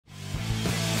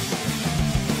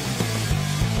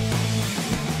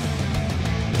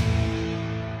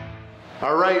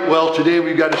All right, well, today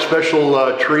we've got a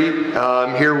special treat.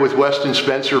 I'm here with Weston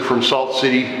Spencer from Salt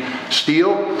City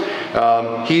Steel.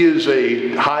 He is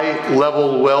a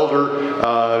high-level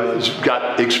welder, he's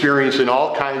got experience in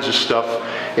all kinds of stuff,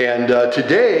 and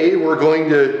today we're going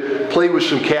to play with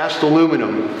some cast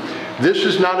aluminum. This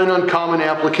is not an uncommon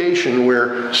application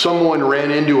where someone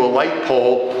ran into a light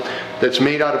pole that's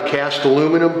made out of cast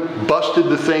aluminum, busted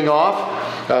the thing off,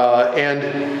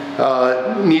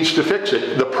 and needs to fix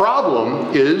it. The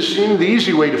problem is, the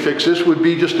easy way to fix this would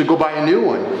be just to go buy a new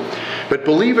one. But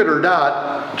believe it or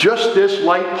not, just this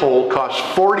light pole costs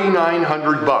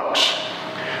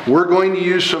 $4,900. We're going to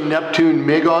use some Neptune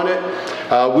MIG on it.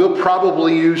 We'll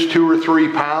probably use 2 or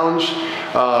 3 pounds.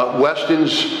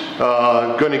 Weston's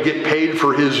going to get paid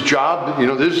for his job. You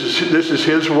know, this is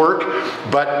his work,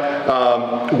 but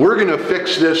we're going to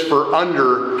fix this for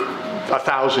under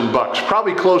 $1,000,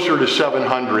 probably closer to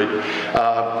 700,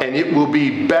 and it will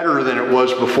be better than it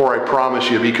was before, I promise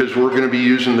you, because we're going to be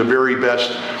using the very best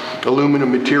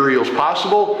aluminum materials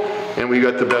possible, and we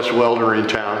got the best welder in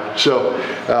town. So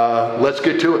let's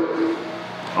get to it.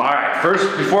 All right, first,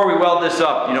 before we weld this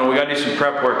up, you know, we got to do some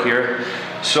prep work here.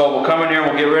 So we'll come in here and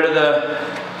we'll get rid of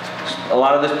a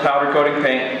lot of this powder coating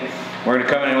paint. We're going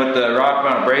to come in with the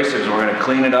Rockmount abrasives. We're going to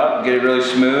clean it up, get it really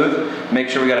smooth, make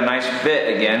sure we got a nice fit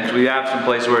again, because we have some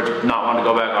places where it's not wanting to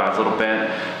go back on. It's a little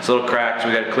bent, it's a little cracked, so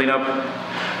we got to clean up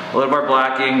a little of our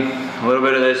blacking, a little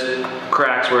bit of this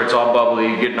cracks where it's all bubbly.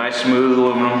 You get nice smooth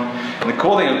aluminum. And the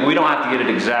cool thing is we don't have to get it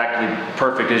exactly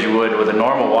perfect as you would with a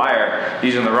normal wire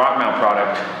using the Rockmount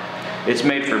product. It's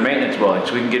made for maintenance welding,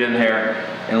 so we can get in there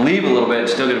and leave a little bit and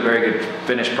still get a very good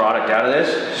finished product out of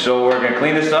this. So we're going to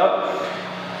clean this up,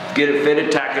 get it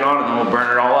fitted, tack it on, and then we'll burn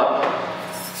it all up.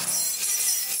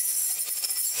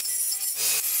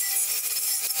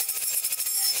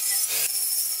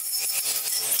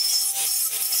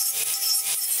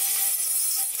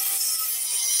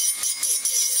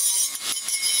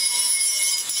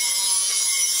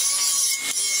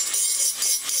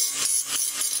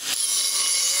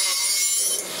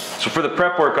 So for the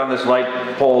prep work on this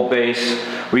light pole base,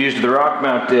 we used the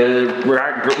Rockmount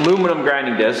aluminum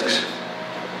grinding discs,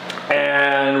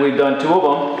 and we've done 2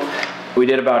 of them. We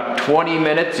did about 20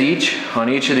 minutes each on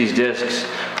each of these discs,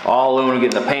 all aluminum,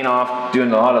 getting the paint off,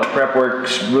 doing a lot of the prep work,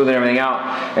 smoothing everything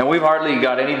out, and we've hardly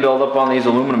got any buildup on these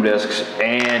aluminum discs,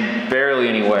 and barely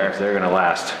anywhere if they're gonna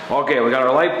last. Okay, we got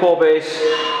our light pole base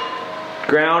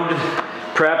ground,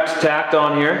 prepped, tacked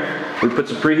on here. We put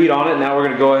some preheat on it. Now we're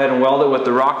going to go ahead and weld it with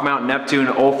the Rockmount Neptune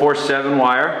 047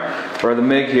 wire, or the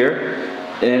MIG here,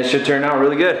 and it should turn out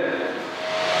really good.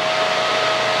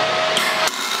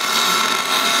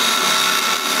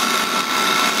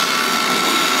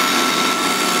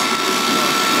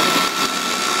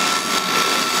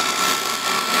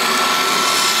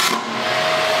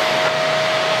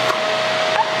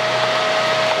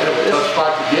 Tough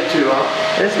spot to get to,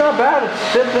 huh? It's not bad.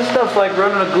 This stuff's like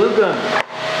running a glue gun.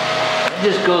 It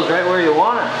just goes right where you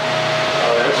want it.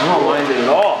 Oh, that's I don't mind it at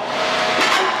all.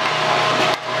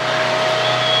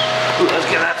 Ooh, let's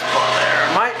get that spot there.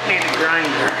 Might need a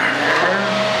grinder.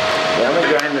 Yeah, I'm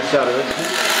gonna grind this out of it.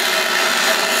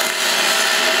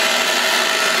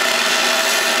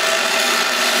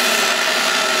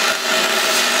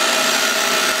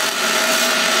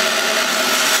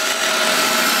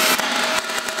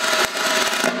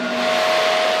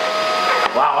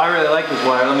 Wow, I really like this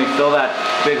wire. Let me fill that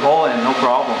big hole in, no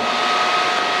problem.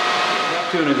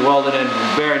 Neptune is welded in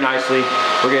very nicely.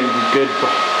 We're getting good,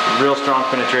 real strong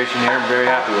penetration here. I'm very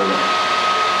happy with it.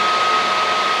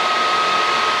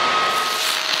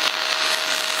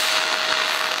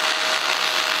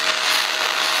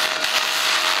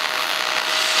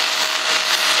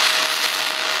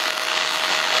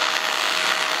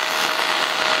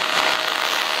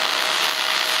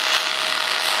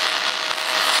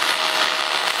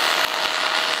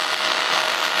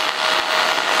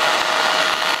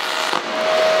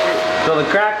 So the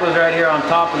crack was right here on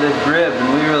top of this rib,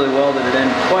 and we really welded it in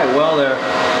quite well there.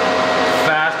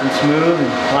 Fast and smooth,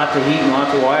 and lots of heat and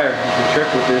lots of wire. It's the trick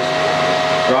with this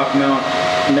Rockmount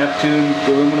Neptune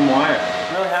aluminum wire.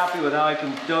 I'm really happy with how I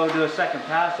can do a second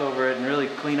pass over it and really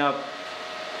clean up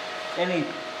any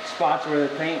spots where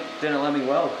the paint didn't let me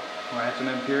weld, where I had some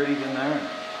impurities in there.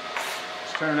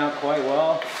 It's turning out quite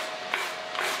well.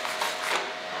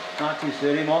 Not too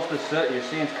sooty. Most of the soot you're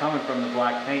seeing is coming from the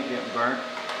black paint getting burnt.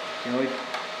 You know, we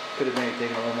could have maybe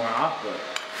taken a little more off, but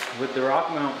with the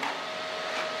Rockmount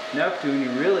Neptune,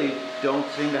 you really don't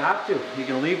seem to have to. You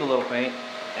can leave a little paint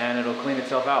and it'll clean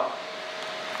itself out.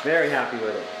 Very happy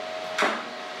with it.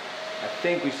 I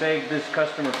think we saved this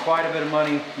customer quite a bit of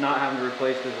money not having to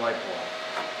replace this light bulb.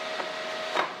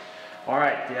 All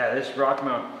right, yeah, this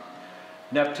Rockmount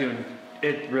Neptune,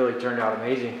 it really turned out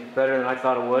amazing. Better than I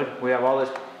thought it would. We have all this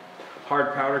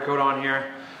hard powder coat on here.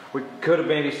 We could have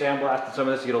maybe sandblasted some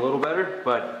of this to get a little better,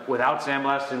 but without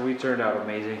sandblasting, we turned out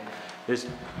amazing.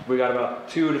 We got about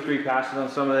 2 to 3 passes on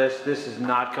some of this. This is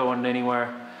not going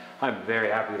anywhere. I'm very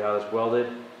happy with how this welded.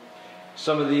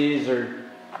 Some of these are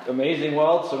amazing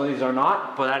welds, some of these are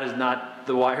not, but that is not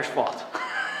the wire's fault.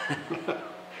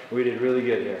 We did really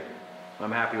good here.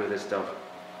 I'm happy with this stuff.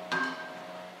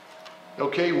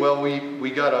 Okay, well, we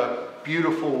got a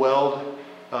beautiful weld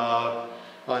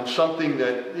on something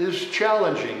that is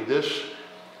challenging. This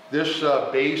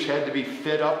base had to be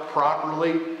fit up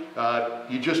properly.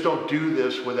 You just don't do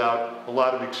this without a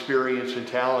lot of experience and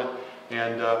talent.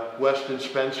 And Weston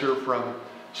Spencer from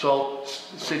Salt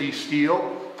City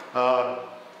Steel,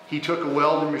 he took a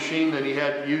welding machine that he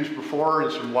had used before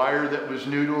and some wire that was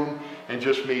new to him and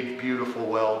just made beautiful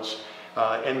welds.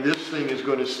 And this thing is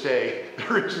going to stay.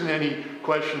 There isn't any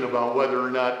question about whether or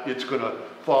not it's going to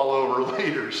fall over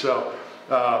later. So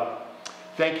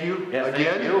thank you again.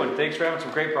 Thank you, and thanks for having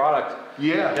some great product.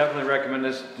 Yeah. I definitely recommend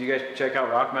this. You guys check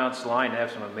out Rockmount's line. They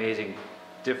have some amazing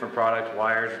different products,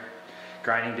 wires,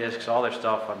 grinding discs, all their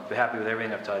stuff. I'm happy with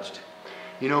everything I've touched.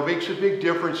 You know, it makes a big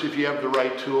difference if you have the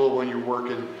right tool when you're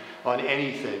working on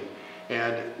anything.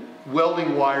 And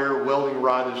welding wire, welding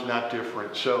rod is not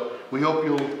different. So we hope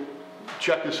you'll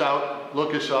check us out,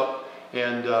 look us up,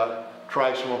 and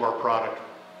try some of our product.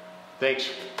 Thanks.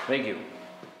 Thank you.